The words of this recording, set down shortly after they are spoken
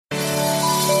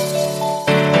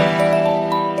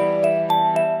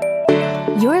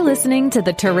listening to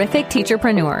The Terrific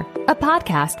Teacherpreneur, a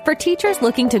podcast for teachers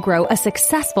looking to grow a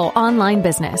successful online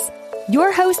business.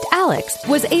 Your host, Alex,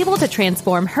 was able to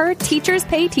transform her Teachers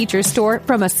Pay Teachers store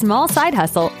from a small side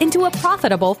hustle into a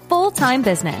profitable full-time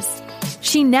business.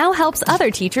 She now helps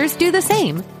other teachers do the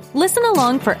same. Listen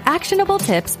along for actionable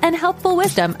tips and helpful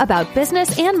wisdom about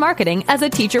business and marketing as a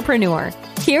teacherpreneur.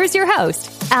 Here's your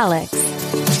host, Alex.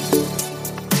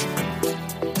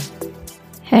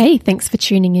 Hey, thanks for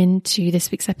tuning in to this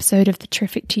week's episode of the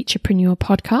Terrific Teacherpreneur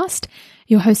podcast.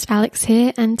 Your host Alex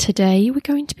here, and today we're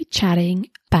going to be chatting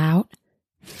about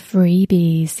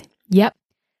freebies. Yep,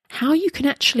 how you can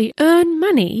actually earn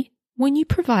money when you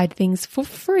provide things for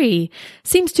free.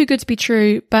 Seems too good to be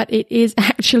true, but it is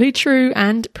actually true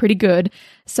and pretty good.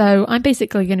 So I'm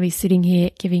basically going to be sitting here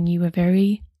giving you a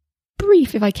very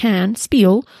brief, if I can,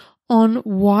 spiel on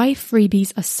why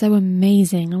freebies are so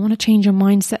amazing. I want to change your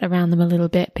mindset around them a little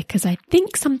bit because I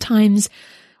think sometimes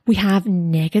we have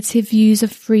negative views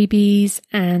of freebies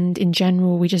and in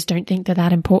general, we just don't think they're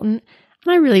that important.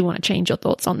 And I really want to change your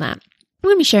thoughts on that. I'm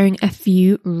going to be sharing a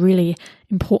few really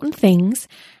important things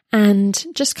and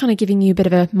just kind of giving you a bit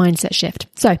of a mindset shift.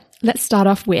 So let's start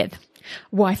off with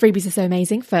why freebies are so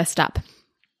amazing. First up,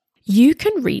 you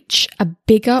can reach a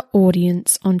bigger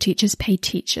audience on Teachers Pay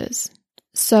Teachers.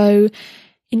 So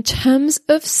in terms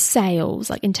of sales,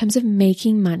 like in terms of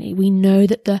making money, we know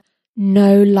that the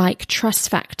know, like, trust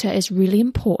factor is really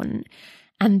important.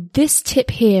 And this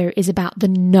tip here is about the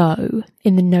know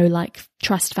in the know, like,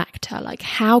 trust factor. Like,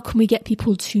 how can we get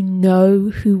people to know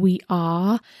who we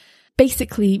are?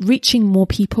 Basically, reaching more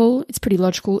people, it's pretty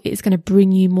logical, it's going to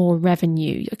bring you more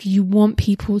revenue. Like, you want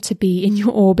people to be in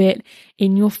your orbit,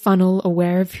 in your funnel,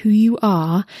 aware of who you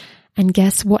are. And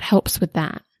guess what helps with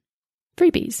that?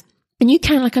 Freebies. And you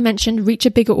can, like I mentioned, reach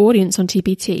a bigger audience on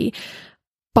TPT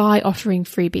by offering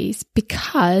freebies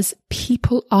because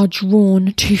people are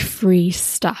drawn to free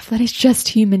stuff. That is just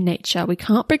human nature. We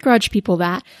can't begrudge people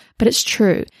that, but it's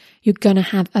true. You're going to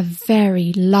have a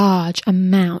very large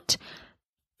amount,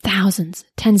 thousands,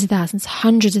 tens of thousands,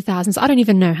 hundreds of thousands. I don't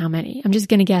even know how many. I'm just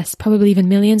going to guess probably even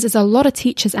millions. There's a lot of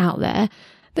teachers out there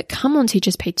that come on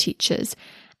Teachers Pay Teachers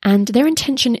and their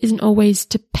intention isn't always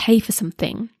to pay for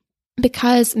something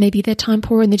because maybe they're time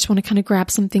poor and they just want to kind of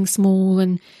grab something small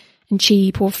and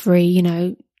cheap or free. You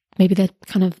know, maybe they're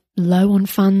kind of low on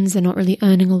funds. They're not really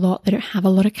earning a lot. They don't have a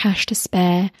lot of cash to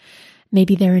spare.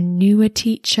 Maybe they're a newer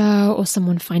teacher or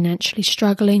someone financially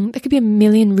struggling. There could be a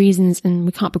million reasons and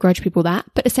we can't begrudge people that.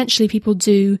 But essentially people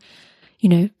do, you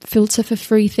know, filter for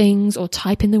free things or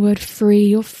type in the word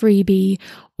free or freebie,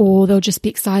 or they'll just be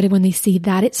excited when they see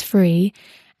that it's free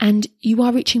and you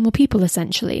are reaching more people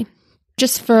essentially.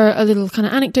 Just for a little kind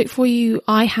of anecdote for you,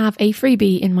 I have a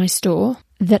freebie in my store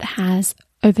that has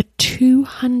over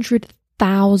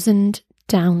 200,000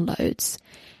 downloads.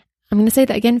 I'm going to say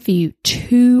that again for you,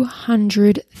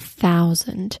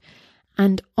 200,000.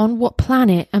 And on what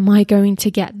planet am I going to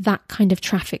get that kind of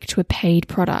traffic to a paid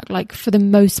product? Like for the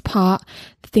most part,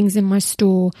 the things in my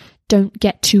store don't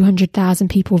get 200,000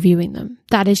 people viewing them.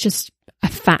 That is just a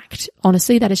fact.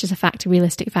 Honestly, that is just a fact, a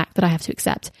realistic fact that I have to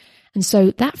accept. And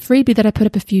so that freebie that I put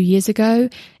up a few years ago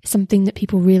is something that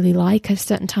people really like at a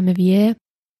certain time of year.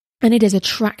 And it has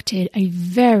attracted a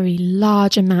very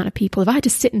large amount of people. If I had to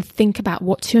sit and think about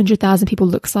what 200,000 people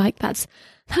looks like, that's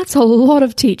a lot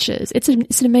of teachers. It's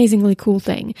an amazingly cool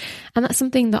thing. And that's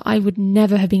something that I would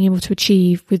never have been able to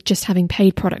achieve with just having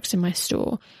paid products in my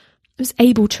store. I was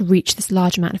able to reach this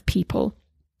large amount of people.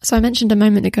 So I mentioned a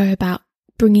moment ago about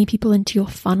bringing people into your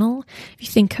funnel. If you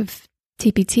think of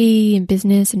TPT and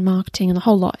business and marketing and the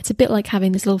whole lot, it's a bit like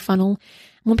having this little funnel.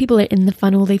 When people are in the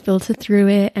funnel, they filter through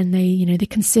it and they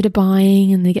consider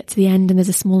buying and they get to the end and there's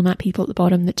a small amount of people at the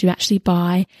bottom that do actually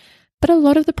buy. But a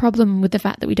lot of the problem with the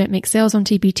fact that we don't make sales on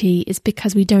TPT is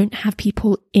because we don't have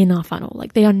people in our funnel.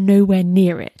 Like they are nowhere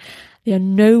near it. They are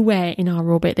nowhere in our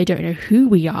orbit. They don't know who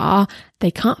we are. They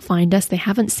can't find us. They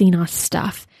haven't seen our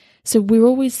stuff. So we're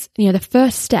always, the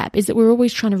first step is that we're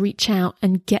always trying to reach out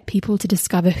and get people to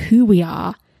discover who we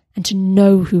are and to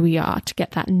know who we are, to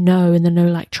get that know and the know,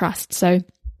 like, trust. So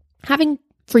having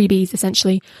freebies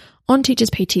essentially on Teachers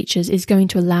Pay Teachers is going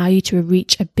to allow you to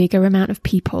reach a bigger amount of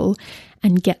people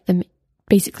and get them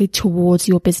basically towards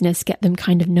your business, get them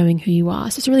kind of knowing who you are.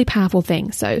 So it's a really powerful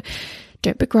thing. So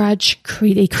don't begrudge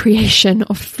the creation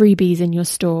of freebies in your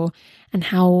store and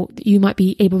how you might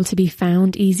be able to be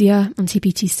found easier on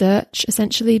TPT search,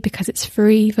 essentially, because it's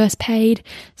free versus paid.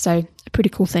 So a pretty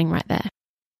cool thing right there.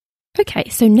 Okay,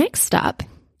 so next up,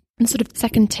 and sort of the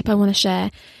second tip I want to share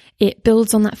it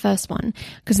builds on that first one.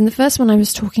 Because in the first one, I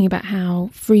was talking about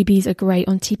how freebies are great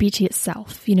on TPT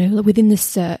itself, within the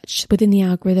search, within the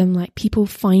algorithm, like people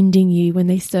finding you when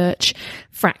they search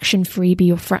fraction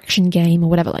freebie or fraction game or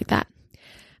whatever like that.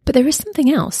 But there is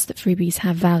something else that freebies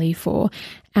have value for,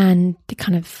 and the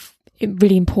kind of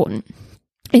really important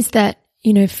is that,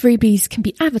 freebies can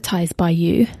be advertised by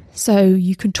you. So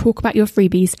you can talk about your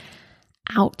freebies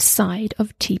outside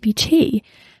of TPT,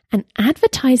 and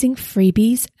advertising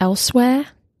freebies elsewhere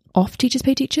off Teachers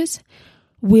Pay Teachers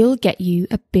will get you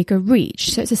a bigger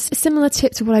reach. So it's a similar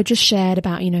tip to what I just shared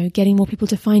about, getting more people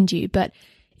to find you, but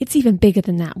it's even bigger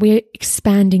than that. We're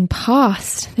expanding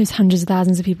past those hundreds of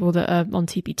thousands of people that are on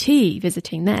TPT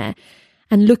visiting there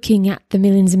and looking at the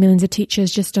millions and millions of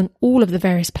teachers just on all of the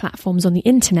various platforms on the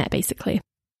internet, basically.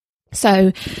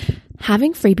 So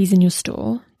having freebies in your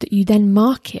store that you then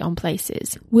market on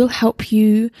places will help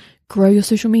you grow your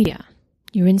social media,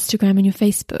 your Instagram and your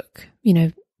Facebook.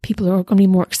 People are going to be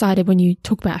more excited when you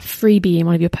talk about a freebie in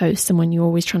one of your posts than when you're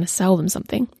always trying to sell them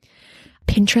something.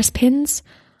 Pinterest pins.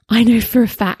 I know for a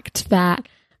fact that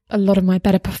a lot of my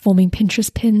better performing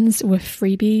Pinterest pins were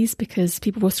freebies because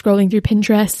people were scrolling through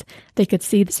Pinterest. They could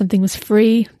see that something was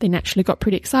free. They naturally got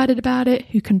pretty excited about it.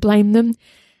 Who can blame them?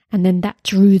 And then that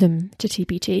drew them to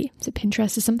TPT. So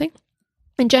Pinterest is something.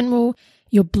 In general,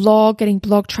 your blog, getting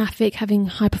blog traffic, having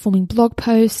high performing blog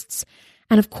posts,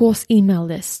 and of course, email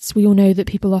lists. We all know that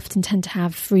people often tend to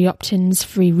have free opt-ins,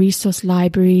 free resource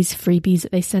libraries, freebies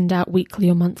that they send out weekly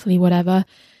or monthly, whatever.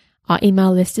 Our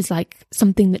email list is like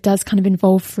something that does kind of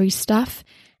involve free stuff.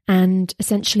 And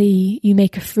essentially you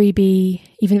make a freebie,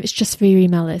 even if it's just for your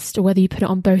email list, or whether you put it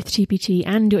on both TPT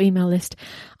and your email list,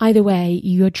 either way,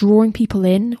 you're drawing people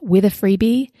in with a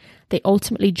freebie. They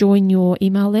ultimately join your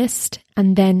email list.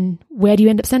 And then where do you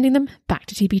end up sending them? Back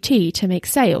to TPT to make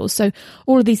sales. So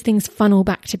all of these things funnel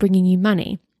back to bringing you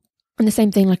money. And the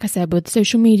same thing, like I said, with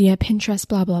social media, Pinterest,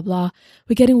 blah, blah, blah.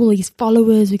 We're getting all these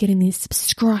followers. We're getting these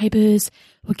subscribers.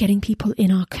 We're getting people in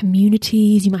our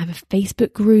communities. You might have a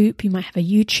Facebook group. You might have a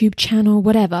YouTube channel,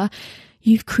 whatever.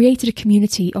 You've created a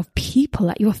community of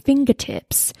people at your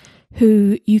fingertips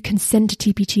who you can send to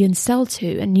TPT and sell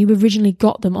to. And you originally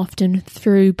got them often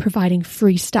through providing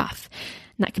free stuff.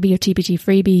 And that could be your TPT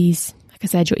freebies, like I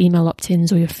said, your email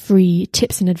opt-ins or your free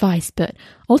tips and advice. But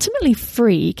ultimately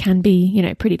free can be,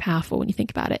 pretty powerful when you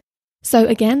think about it. So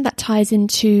again, that ties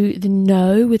into the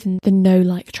know within the know,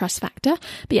 like, trust factor.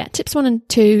 But yeah, tips 1 and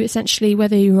 2, essentially,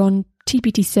 whether you're on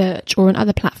TPT search or on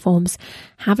other platforms,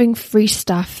 having free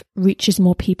stuff reaches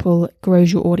more people,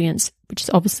 grows your audience, which is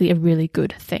obviously a really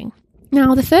good thing.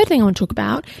 Now, the third thing I want to talk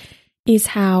about is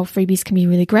how freebies can be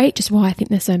really great, just why I think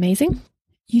they're so amazing.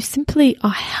 You simply are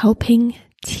helping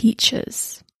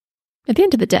teachers. At the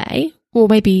end of the day, or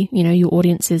maybe, your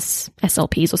audience is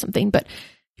SLPs or something, but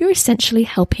you're essentially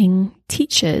helping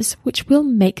teachers, which will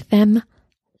make them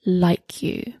like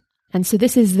you. And so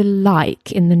this is the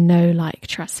like in the know, like,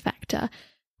 trust factor.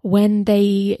 When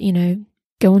they,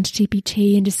 go onto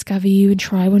TPT and discover you and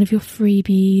try one of your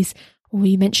freebies, or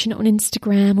you mention it on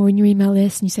Instagram or in your email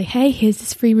list and you say, hey, here's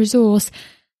this free resource.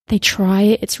 They try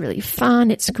it. It's really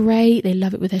fun. It's great. They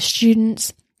love it with their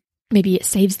students. Maybe it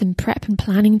saves them prep and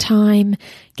planning time,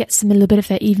 gets them a little bit of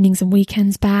their evenings and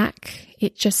weekends back.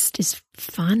 It just is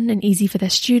fun and easy for their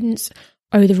students.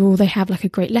 Overall, they have like a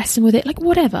great lesson with it, like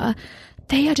whatever.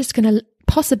 They are just going to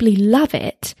possibly love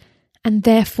it and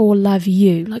therefore love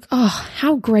you. Like, oh,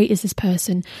 how great is this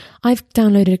person? I've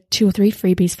downloaded 2 or 3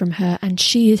 freebies from her and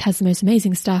she has the most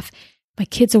amazing stuff. My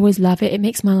kids always love it. It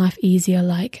makes my life easier.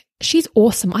 Like, she's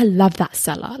awesome. I love that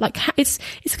seller. Like, it's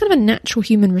kind of a natural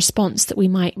human response that we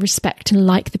might respect and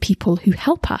like the people who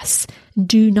help us and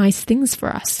do nice things for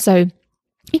us. So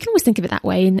you can always think of it that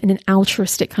way, in an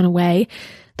altruistic kind of way,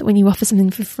 that when you offer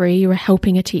something for free, you're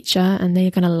helping a teacher and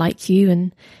they're going to like you.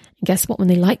 And guess what? When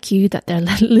they like you, that they're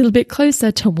a little bit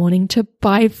closer to wanting to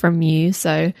buy from you.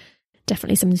 So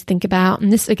definitely something to think about.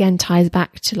 And this again ties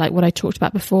back to like what I talked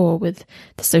about before with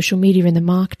the social media and the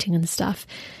marketing and stuff.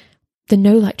 The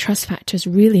know, like, trust factor is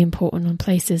really important on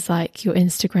places like your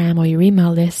Instagram or your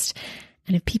email list.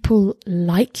 And if people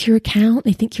like your account,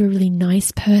 they think you're a really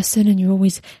nice person and you're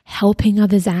always helping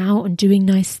others out and doing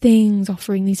nice things,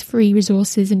 offering these free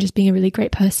resources and just being a really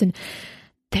great person,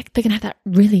 they're going to have that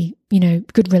really,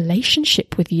 good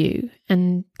relationship with you.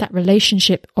 And that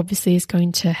relationship obviously is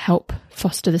going to help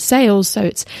foster the sales. So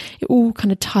it all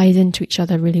kind of ties into each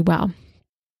other really well.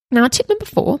 Now, tip number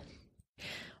 4,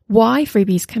 why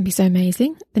freebies can be so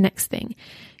amazing. The next thing,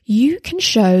 you can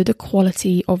show the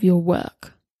quality of your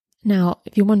work. Now,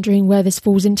 if you're wondering where this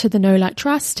falls into the know, like,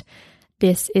 trust,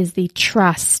 this is the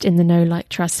trust in the know, like,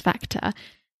 trust factor.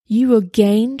 you will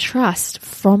gain trust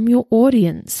from your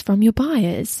audience, from your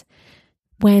buyers,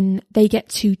 when they get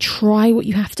to try what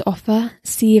you have to offer,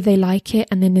 see if they like it,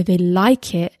 and then if they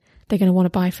like it, they're going to want to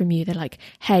buy from you. They're like,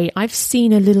 hey, I've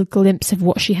seen a little glimpse of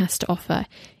what she has to offer.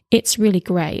 It's really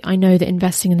great. I know that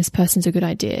investing in this person's a good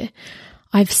idea.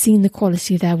 I've seen the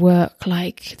quality of their work,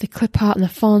 like the clip art and the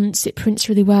fonts. It prints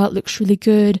really well. It looks really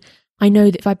good. I know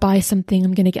that if I buy something,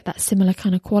 I'm going to get that similar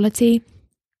kind of quality.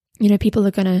 You know, people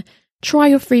are going to try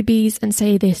your freebies and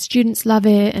say their students love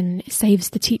it and it saves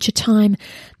the teacher time.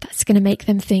 That's going to make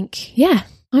them think, yeah,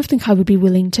 I think I would be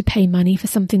willing to pay money for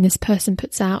something this person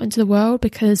puts out into the world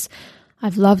because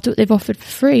I've loved what they've offered for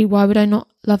free. Why would I not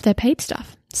love their paid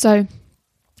stuff? So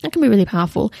that can be really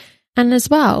powerful. And as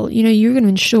well, you know, you're going to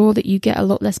ensure that you get a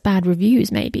lot less bad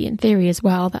reviews, maybe in theory as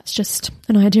well. That's just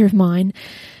an idea of mine.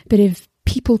 But if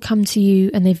people come to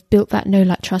you and they've built that know,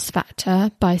 like, trust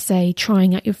factor by, say,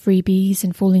 trying out your freebies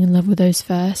and falling in love with those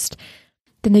first,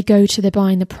 then they go to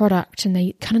buying the product and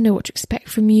they kind of know what to expect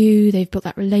from you. They've built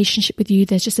that relationship with you.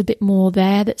 There's just a bit more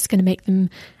there that's going to make them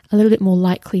a little bit more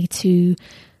likely to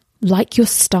like your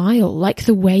style, like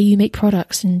the way you make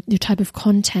products and your type of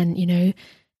content. You know,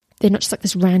 they're not just like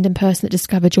this random person that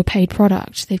discovered your paid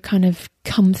product. They've kind of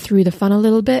come through the funnel a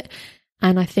little bit.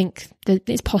 And I think that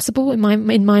it's possible, in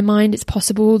my mind, it's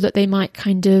possible that they might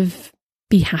kind of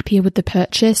be happier with the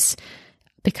purchase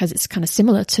because it's kind of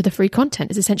similar to the free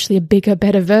content. It's essentially a bigger,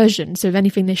 better version. So if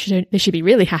anything, they should be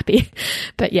really happy.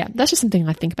 But yeah, that's just something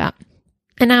I think about.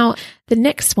 And now the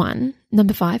next one,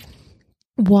 number 5,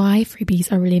 why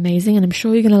freebies are really amazing. And I'm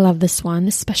sure you're going to love this one,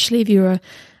 especially if you're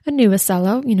a newer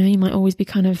seller. You know, you might always be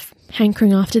kind of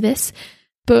hankering after this.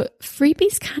 But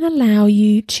freebies can allow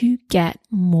you to get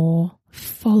more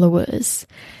followers.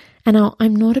 And now,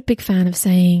 I'm not a big fan of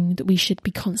saying that we should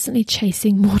be constantly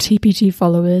chasing more TPT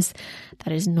followers.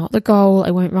 That is not the goal.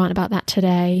 I won't rant about that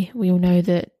today. We all know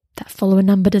that follower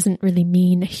number doesn't really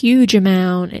mean a huge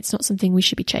amount. It's not something we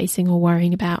should be chasing or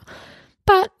worrying about.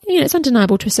 But, you know, it's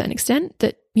undeniable to a certain extent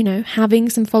that, you know, having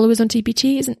some followers on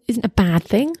TPT isn't a bad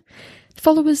thing.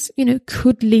 Followers, you know,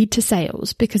 could lead to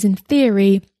sales because in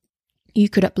theory, you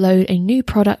could upload a new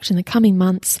product in the coming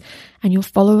months and your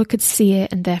follower could see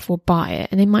it and therefore buy it.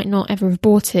 And they might not ever have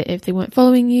bought it if they weren't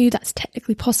following you. That's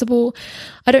technically possible.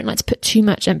 I don't like to put too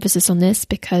much emphasis on this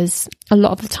because a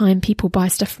lot of the time people buy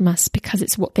stuff from us because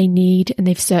it's what they need and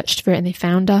they've searched for it and they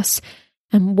found us.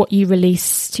 And what you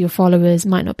release to your followers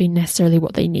might not be necessarily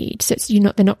what they need. So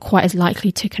they're not quite as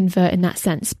likely to convert in that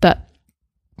sense. But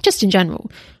just in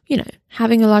general, you know,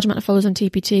 having a large amount of followers on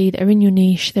TPT that are in your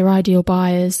niche, they're ideal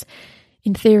buyers.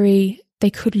 In theory,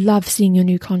 they could love seeing your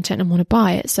new content and want to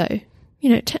buy it. So, you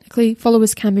know, technically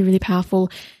followers can be really powerful.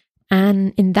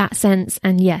 And in that sense,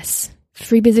 and yes,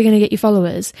 freebies are going to get you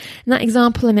followers. And that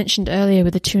example I mentioned earlier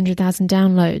with the 200,000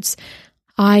 downloads,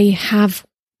 I have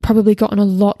probably gotten a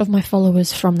lot of my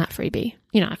followers from that freebie.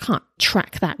 You know, I can't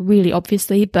track that really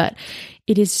obviously, but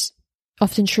it is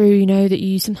often true, you know, that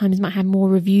you sometimes might have more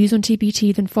reviews on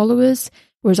TPT than followers.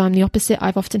 Whereas I'm the opposite.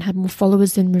 I've often had more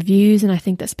followers than reviews. And I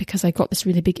think that's because I got this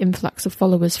really big influx of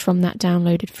followers from that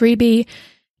downloaded freebie.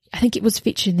 I think it was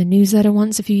featured in the newsletter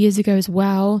once a few years ago as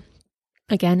well.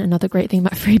 Again, another great thing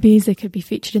about freebies, they could be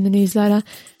featured in the newsletter.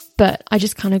 But I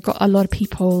just kind of got a lot of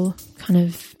people kind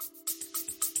of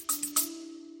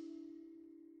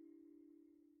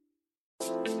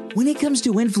When it comes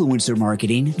to influencer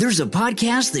marketing, there's a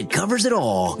podcast that covers it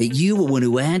all that you will want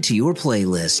to add to your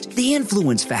playlist. The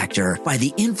Influence Factor by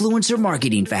the Influencer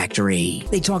Marketing Factory.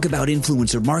 They talk about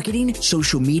influencer marketing,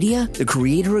 social media, the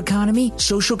creator economy,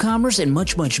 social commerce, and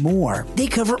much, much more. They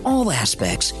cover all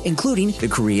aspects, including the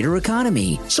creator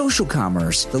economy, social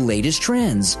commerce, the latest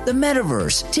trends, the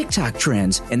metaverse, TikTok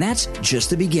trends, and that's just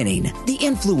the beginning. The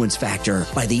Influence Factor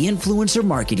by the Influencer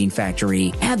Marketing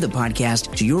Factory. Add the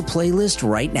podcast to your playlist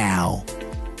right now.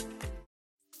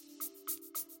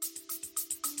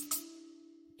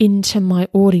 Into my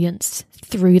audience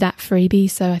through that freebie.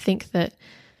 So I think that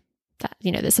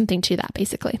you know, there's something to that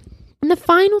basically. And the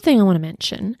final thing I want to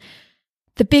mention,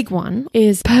 the big one,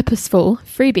 is purposeful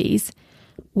freebies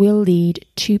will lead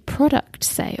to product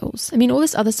sales. I mean, all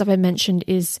this other stuff I mentioned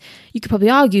is, you could probably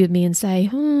argue with me and say,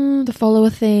 the follower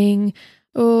thing,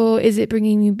 or is it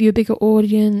bringing you a bigger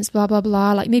audience, blah, blah,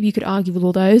 blah. Like maybe you could argue with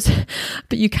all those,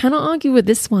 but you cannot argue with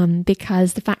this one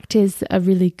because the fact is that a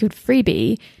really good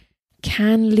freebie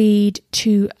can lead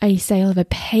to a sale of a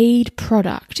paid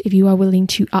product if you are willing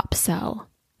to upsell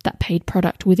that paid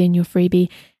product within your freebie.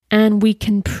 And we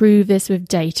can prove this with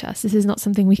data. So this is not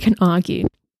something we can argue.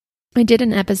 I did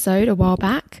an episode a while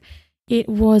back. It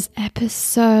was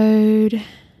episode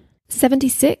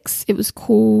 76, it was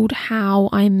called How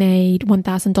I Made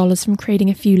 $1,000 from Creating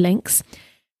a Few Links.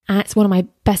 And it's one of my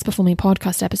best performing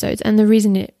podcast episodes. And the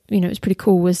reason it was pretty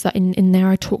cool was that in there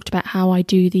I talked about how I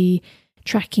do the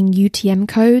tracking UTM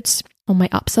codes on my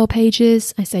upsell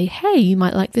pages. I say, hey, you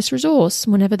might like this resource.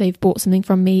 Whenever they've bought something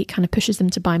from me, it kind of pushes them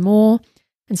to buy more.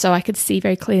 And so I could see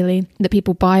very clearly that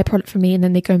people buy a product from me and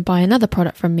then they go and buy another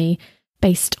product from me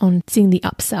based on seeing the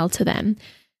upsell to them.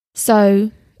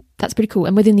 So that's pretty cool.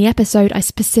 And within the episode, I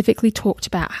specifically talked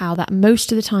about how that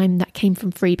most of the time that came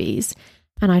from freebies.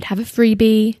 And I'd have a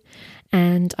freebie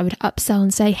and I would upsell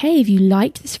and say, hey, if you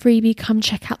liked this freebie, come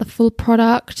check out the full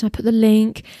product. And I put the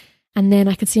link, and then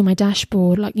I could see on my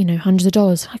dashboard, hundreds of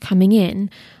dollars coming in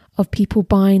of people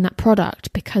buying that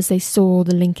product because they saw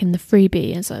the link in the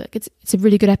freebie. And so it's a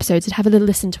really good episode. So have a little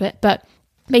listen to it. But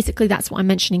basically that's what I'm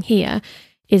mentioning here,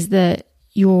 is that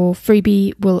your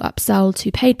freebie will upsell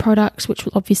to paid products, which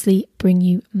will obviously bring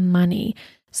you money.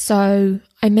 So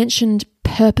I mentioned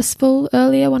purposeful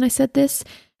earlier when I said this,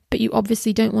 but you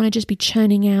obviously don't want to just be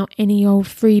churning out any old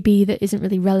freebie that isn't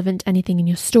really relevant to anything in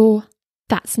your store.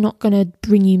 That's not going to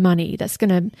bring you money. That's going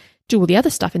to do all the other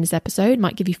stuff in this episode,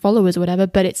 might give you followers or whatever,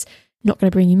 but it's not going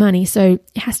to bring you money. So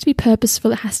it has to be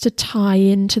purposeful. It has to tie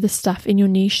into the stuff in your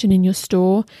niche and in your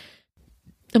store.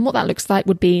 And what that looks like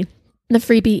would be the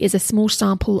freebie is a small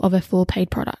sample of a full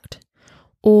paid product,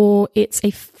 or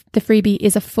the freebie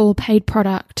is a full paid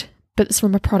product, but it's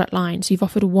from a product line. So you've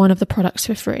offered one of the products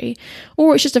for free,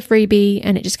 or it's just a freebie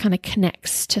and it just kind of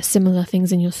connects to similar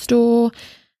things in your store.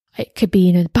 It could be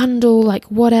in a bundle, like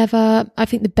whatever. I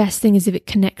think the best thing is if it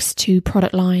connects to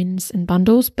product lines and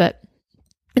bundles, but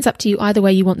it's up to you. Either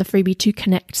way, you want the freebie to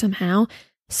connect somehow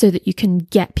so that you can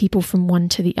get people from one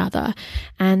to the other.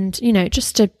 And,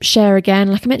 just to share again,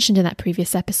 like I mentioned in that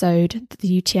previous episode,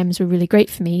 the UTMs were really great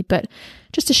for me, but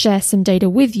just to share some data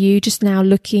with you, just now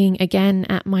looking again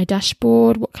at my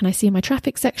dashboard, what can I see in my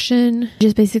traffic section?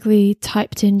 Just basically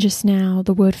typed in just now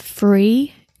the word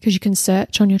free, because you can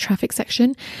search on your traffic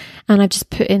section. And I've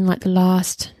just put in like the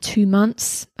last 2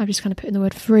 months. I've just kind of put in the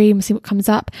word free and we'll see what comes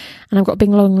up. And I've got a big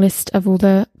long list of all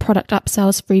the product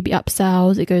upsells, freebie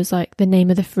upsells. It goes like the name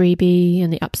of the freebie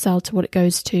and the upsell to what it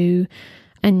goes to.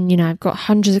 And, I've got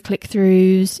hundreds of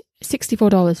click-throughs, $64,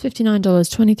 $59,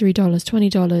 $23, $20,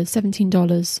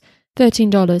 $17, $13,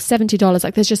 $70.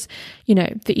 Like there's just, for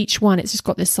each one, it's just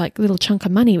got this like little chunk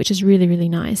of money, which is really, really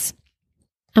nice.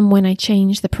 And when I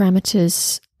change the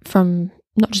parameters from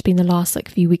not just being the last like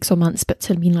few weeks or months, but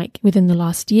to being like within the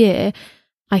last year,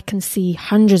 I can see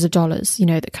hundreds of dollars,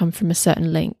 that come from a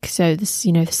certain link. So this,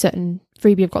 the certain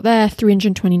freebie I've got there,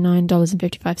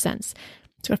 $329.55.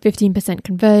 It's got a 15%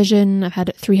 conversion. I've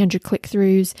had 300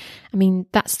 click-throughs. I mean,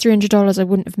 that's $300 I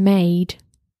wouldn't have made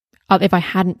if I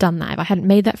hadn't done that. If I hadn't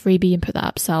made that freebie and put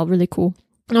that upsell, really cool.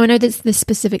 Now, I know this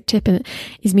specific tip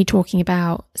is me talking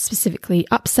about specifically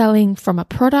upselling from a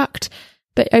product,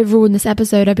 but overall in this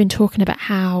episode, I've been talking about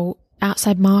how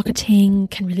outside marketing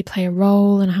can really play a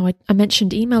role, and how I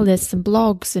mentioned email lists and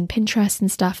blogs and Pinterest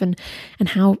and stuff, and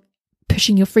how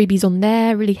pushing your freebies on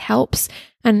there really helps.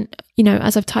 And,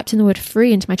 as I've typed in the word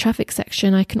free into my traffic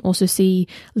section, I can also see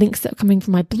links that are coming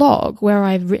from my blog where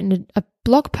I've written a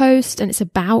blog post and it's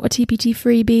about a TPT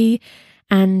freebie.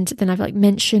 And then I've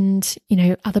mentioned,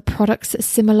 other products that are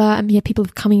similar, and people are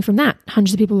coming from that.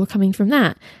 Hundreds of people were coming from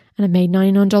that. And I made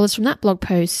 $99 from that blog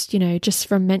post, just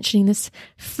from mentioning this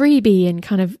freebie and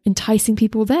kind of enticing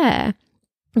people there.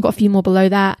 I've got a few more below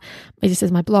that. It just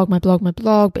says my blog,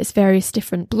 but it's various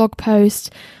different blog posts,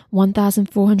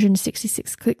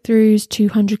 1,466 click-throughs,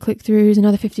 200 click-throughs,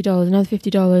 another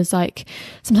 $50. Like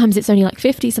sometimes it's only like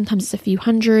 50, sometimes it's a few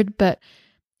hundred, but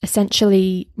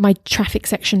essentially my traffic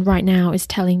section right now is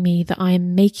telling me that I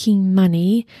am making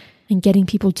money and getting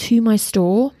people to my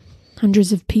store,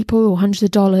 hundreds of people or hundreds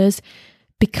of dollars,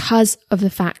 because of the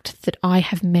fact that I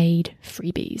have made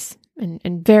freebies. And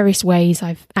in various ways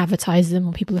I've advertised them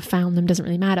or people have found them, doesn't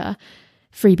really matter.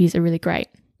 Freebies are really great.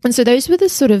 And so those were the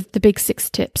sort of the big 6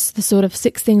 tips, the sort of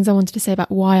 6 things I wanted to say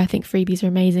about why I think freebies are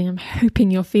amazing. I'm hoping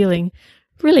you're feeling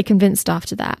really convinced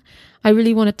after that. I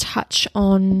really want to touch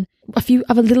on a few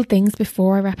other little things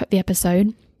before I wrap up the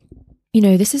episode.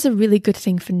 This is a really good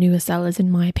thing for newer sellers, in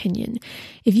my opinion.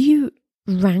 If you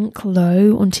rank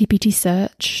low on TPT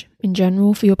search in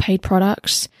general for your paid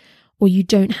products, or you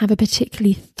don't have a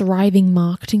particularly thriving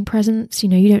marketing presence,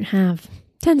 you don't have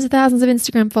tens of thousands of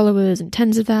Instagram followers and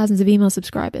tens of thousands of email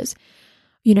subscribers,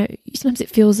 sometimes it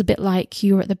feels a bit like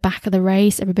you're at the back of the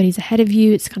race, everybody's ahead of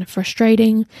you, it's kind of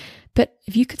frustrating. But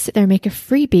if you could sit there and make a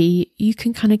freebie, you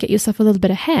can kind of get yourself a little bit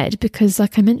ahead, because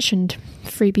like I mentioned,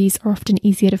 freebies are often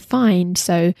easier to find.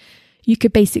 So you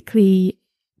could basically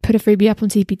put a freebie up on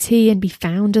TPT and be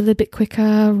found a little bit quicker,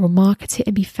 or market it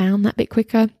and be found that bit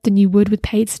quicker than you would with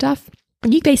paid stuff.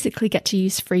 And you basically get to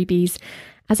use freebies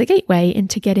as a gateway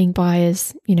into getting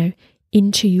buyers,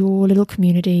 into your little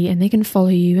community, and they can follow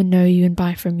you and know you and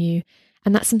buy from you.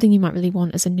 And that's something you might really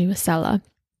want as a newer seller.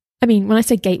 I mean, when I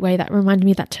say gateway, that reminded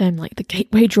me of that term, like the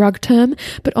gateway drug term.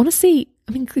 But honestly,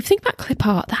 if you think about clip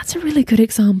art, that's a really good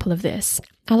example of this.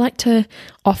 I like to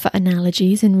offer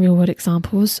analogies and real world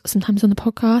examples sometimes on the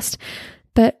podcast,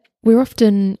 but we're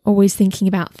often always thinking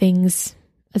about things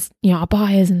as, our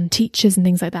buyers and teachers and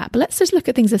things like that. But let's just look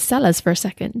at things as sellers for a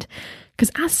second,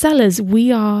 because as sellers,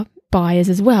 we are buyers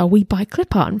as well. We buy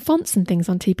clip art and fonts and things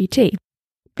on TPT.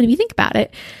 And if you think about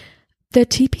it, the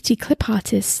TPT clip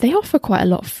artists, they offer quite a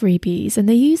lot of freebies, and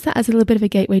they use that as a little bit of a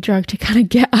gateway drug to kind of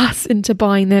get us into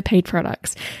buying their paid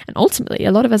products. And ultimately,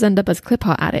 a lot of us end up as clip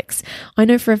art addicts. I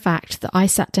know for a fact that I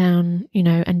sat down,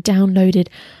 and downloaded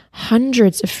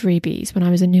hundreds of freebies when I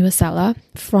was a newer seller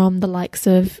from the likes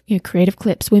of, Creative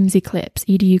Clips, Whimsy Clips,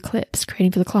 EDU Clips,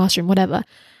 Creating for the Classroom, whatever.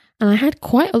 And I had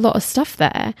quite a lot of stuff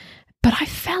there, but I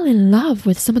fell in love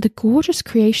with some of the gorgeous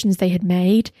creations they had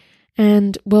made.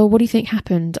 And well, what do you think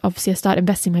happened? Obviously, I started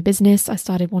investing in my business. I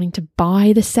started wanting to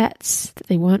buy the sets that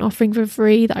they weren't offering for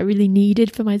free that I really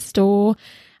needed for my store.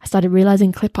 I started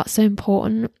realizing clip art's so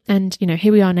important. And,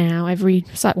 here we are now, every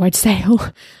site-wide sale,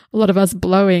 a lot of us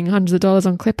blowing hundreds of dollars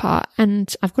on clip art.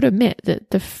 And I've got to admit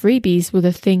that the freebies were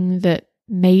the thing that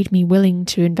made me willing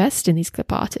to invest in these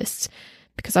clip artists,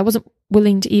 because I wasn't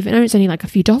willing to even, it's only like a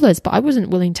few dollars, but I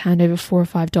wasn't willing to hand over $4 or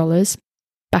 $5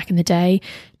 back in the day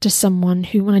to someone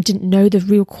who, when I didn't know the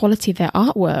real quality of their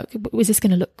artwork, was this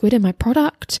going to look good in my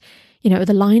product? Are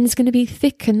the lines going to be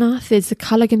thick enough? Is the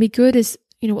color going to be good?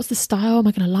 What's the style? Am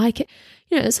I going to like it?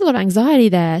 There's a lot of anxiety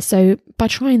there. So by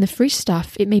trying the free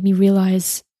stuff, it made me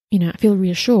realize, I feel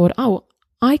reassured. Oh,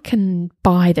 I can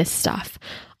buy this stuff.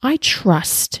 I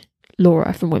trust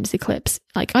Laura from Whimsy Clips.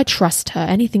 Like, I trust her.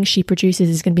 Anything she produces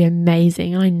is going to be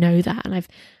amazing. I know that. And I've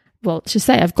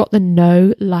got the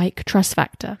know, like, trust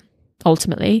factor.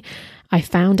 Ultimately, I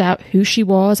found out who she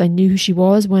was. I knew who she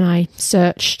was when I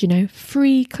searched,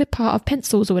 free clip art of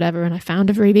pencils or whatever, and I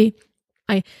found a freebie.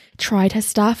 I tried her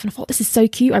stuff and I thought, this is so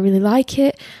cute. I really like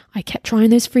it. I kept trying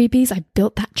those freebies. I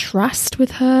built that trust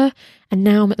with her. And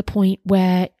now I'm at the point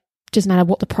where it doesn't matter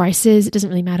what the price is. It doesn't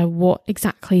really matter what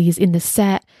exactly is in the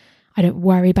set. I don't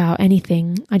worry about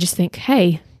anything. I just think,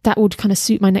 hey, that would kind of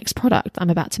suit my next product I'm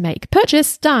about to make.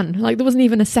 Purchase, done. Like, there wasn't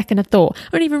even a second of thought.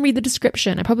 I don't even read the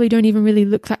description. I probably don't even really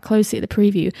look that closely at the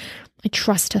preview. I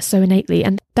trust her so innately.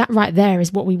 And that right there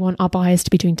is what we want our buyers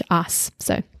to be doing to us.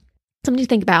 So something to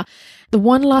think about. The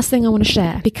one last thing I want to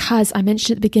share, because I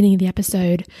mentioned at the beginning of the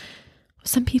episode,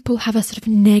 some people have a sort of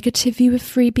negative view of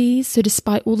freebies. So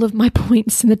despite all of my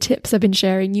points and the tips I've been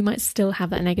sharing, you might still have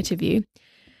that negative view.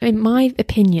 In my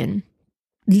opinion,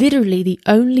 literally the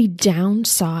only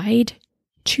downside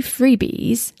to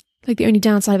freebies, like the only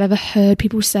downside I've ever heard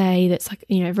people say that's like,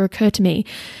 ever occurred to me,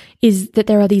 is that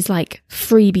there are these like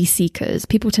freebie seekers.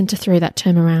 People tend to throw that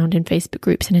term around in Facebook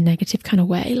groups in a negative kind of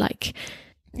way. Like,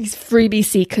 these freebie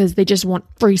seekers, they just want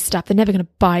free stuff. They're never going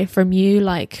to buy from you.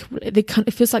 Like,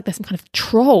 it feels like there's some kind of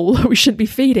troll we shouldn't be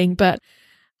feeding. But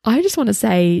I just want to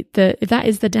say that if that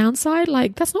is the downside,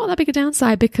 like, that's not that big a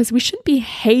downside, because we shouldn't be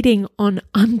hating on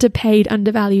underpaid,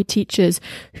 undervalued teachers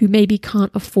who maybe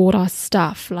can't afford our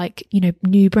stuff. Like,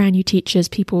 new brand new teachers,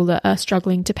 people that are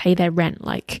struggling to pay their rent.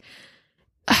 Like,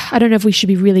 I don't know if we should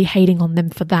be really hating on them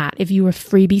for that. If you're a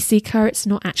freebie seeker, it's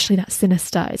not actually that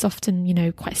sinister. It's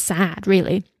often, quite sad,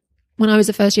 really. When I was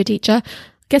a first year teacher,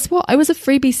 guess what? I was a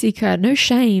freebie seeker. No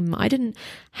shame. I didn't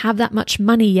have that much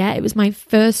money yet. It was my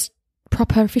first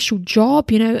proper official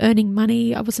job, earning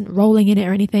money. I wasn't rolling in it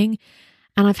or anything.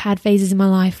 And I've had phases in my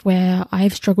life where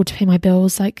I've struggled to pay my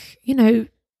bills. Like,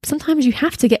 sometimes you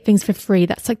have to get things for free.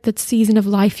 That's like the season of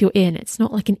life you're in. It's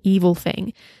not like an evil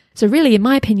thing. So really, in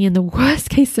my opinion, the worst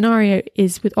case scenario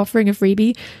is with offering a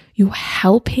freebie, you're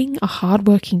helping a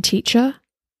hardworking teacher.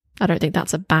 I don't think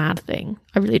that's a bad thing.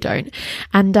 I really don't.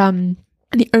 And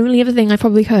the only other thing I've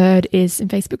probably heard is in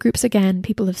Facebook groups, again,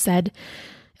 people have said,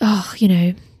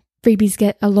 freebies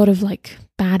get a lot of like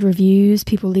bad reviews.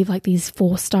 People leave like these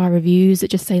 4-star reviews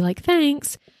that just say like,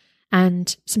 thanks.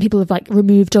 And some people have like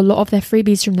removed a lot of their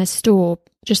freebies from their store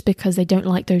just because they don't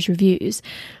like those reviews.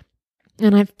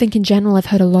 And I think in general, I've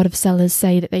heard a lot of sellers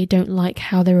say that they don't like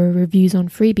how there are reviews on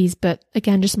freebies. But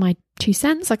again, just my 2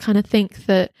 cents, I kind of think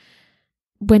that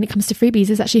when it comes to freebies,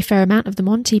 there's actually a fair amount of them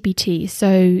on TPT.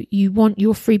 So you want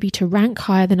your freebie to rank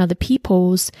higher than other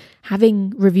people's.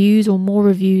 Having reviews or more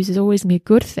reviews is always going to be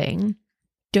a good thing.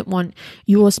 don't want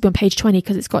yours to be on page 20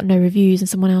 because it's got no reviews and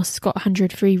someone else has got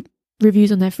 100 free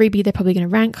reviews on their freebie. They're probably going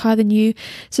to rank higher than you.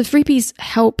 So freebies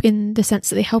help in the sense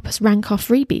that they help us rank our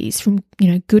freebies from,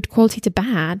 good quality to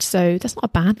bad. So that's not a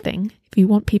bad thing. If you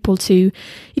want people to,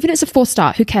 even if it's a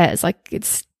 4-star, who cares? Like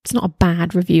it's not a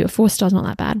bad review. A 4-star is not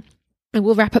that bad. And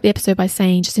we'll wrap up the episode by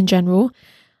saying, just in general,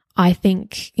 I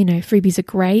think, freebies are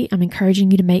great. I'm encouraging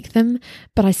you to make them,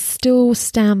 but I still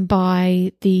stand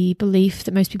by the belief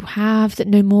that most people have that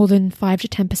no more than 5 to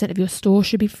 10% of your store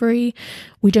should be free.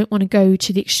 We don't want to go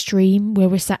to the extreme where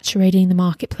we're saturating the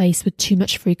marketplace with too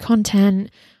much free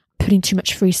content, putting too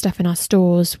much free stuff in our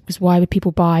stores, because why would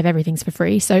people buy if everything's for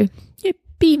free? So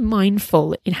be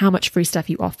mindful in how much free stuff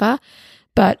you offer.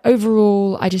 But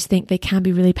overall, I just think they can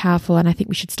be really powerful and I think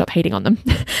we should stop hating on them.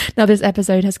 Now, this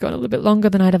episode has gone a little bit longer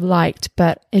than I'd have liked,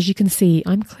 but as you can see,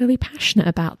 I'm clearly passionate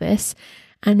about this.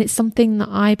 And it's something that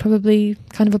I probably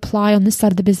kind of apply on this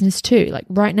side of the business too. Like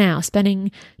right now,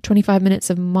 spending 25 minutes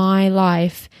of my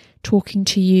life talking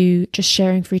to you, just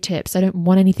sharing free tips. I don't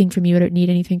want anything from you. I don't need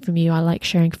anything from you. I like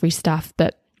sharing free stuff,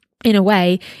 but in a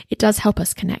way, it does help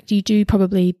us connect. You do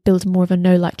probably build more of a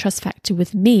know, like, trust factor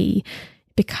with me,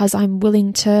 because I'm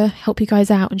willing to help you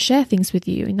guys out and share things with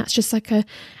you. And that's just like a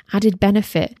added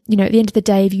benefit. At the end of the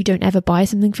day, if you don't ever buy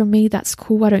something from me, that's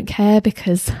cool. I don't care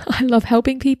because I love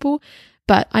helping people.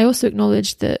 But I also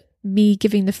acknowledge that me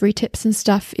giving the free tips and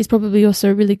stuff is probably also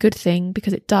a really good thing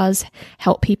because it does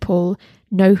help people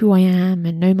know who I am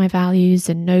and know my values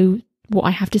and know what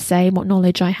I have to say, what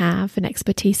knowledge I have and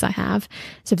expertise I have.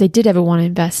 So if they did ever want to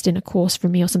invest in a course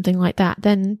from me or something like that,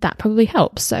 then that probably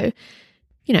helps. So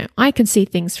I can see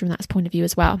things from that point of view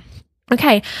as well.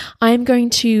 Okay, I'm going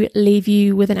to leave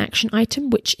you with an action item,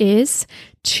 which is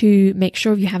to make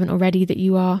sure, if you haven't already, that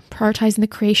you are prioritizing the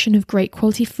creation of great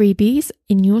quality freebies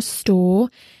in your store.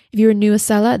 If you're a newer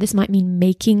seller, this might mean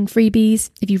making freebies.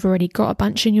 If you've already got a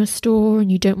bunch in your store and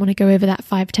you don't want to go over that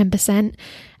 5-10%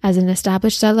 as an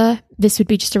established seller, this would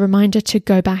be just a reminder to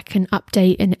go back and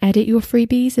update and edit your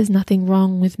freebies. There's nothing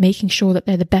wrong with making sure that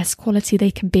they're the best quality they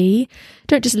can be.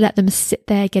 Don't just let them sit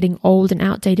there getting old and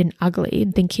outdated and ugly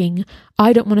and thinking,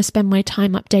 I don't want to spend my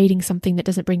time updating something that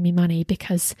doesn't bring me money,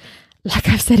 because like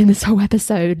I've said in this whole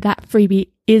episode, that freebie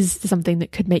is something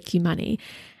that could make you money.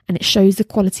 And it shows the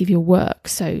quality of your work.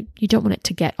 So you don't want it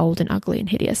to get old and ugly and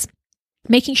hideous.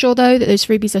 Making sure, though, that those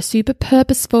freebies are super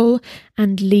purposeful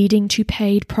and leading to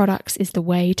paid products is the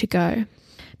way to go.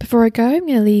 Before I go, I'm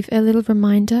going to leave a little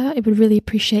reminder. I would really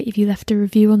appreciate if you left a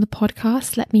review on the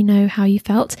podcast. Let me know how you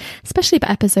felt, especially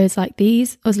about episodes like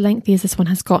these, as lengthy as this one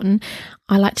has gotten.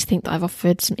 I like to think that I've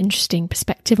offered some interesting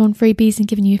perspective on freebies and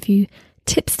given you a few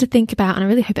tips to think about, and I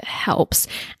really hope it helps.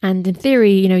 And in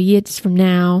theory, years from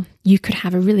now, you could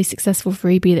have a really successful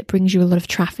freebie that brings you a lot of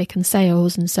traffic and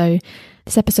sales. And so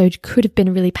this episode could have been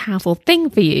a really powerful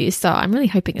thing for you. So I'm really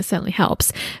hoping it certainly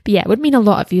helps. But yeah, it would mean a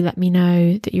lot if you let me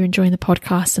know that you're enjoying the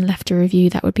podcast and left a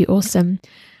review. That would be awesome.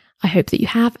 I hope that you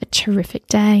have a terrific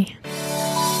day.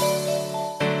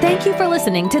 Thank you for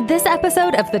listening to this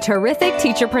episode of The Terrific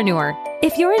Teacherpreneur.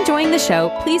 If you're enjoying the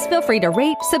show, please feel free to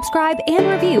rate, subscribe, and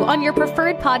review on your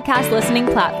preferred podcast listening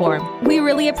platform. We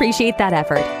really appreciate that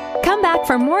effort. Come back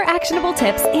for more actionable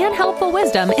tips and helpful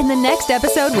wisdom in the next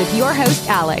episode with your host,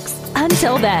 Alex.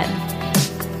 Until then.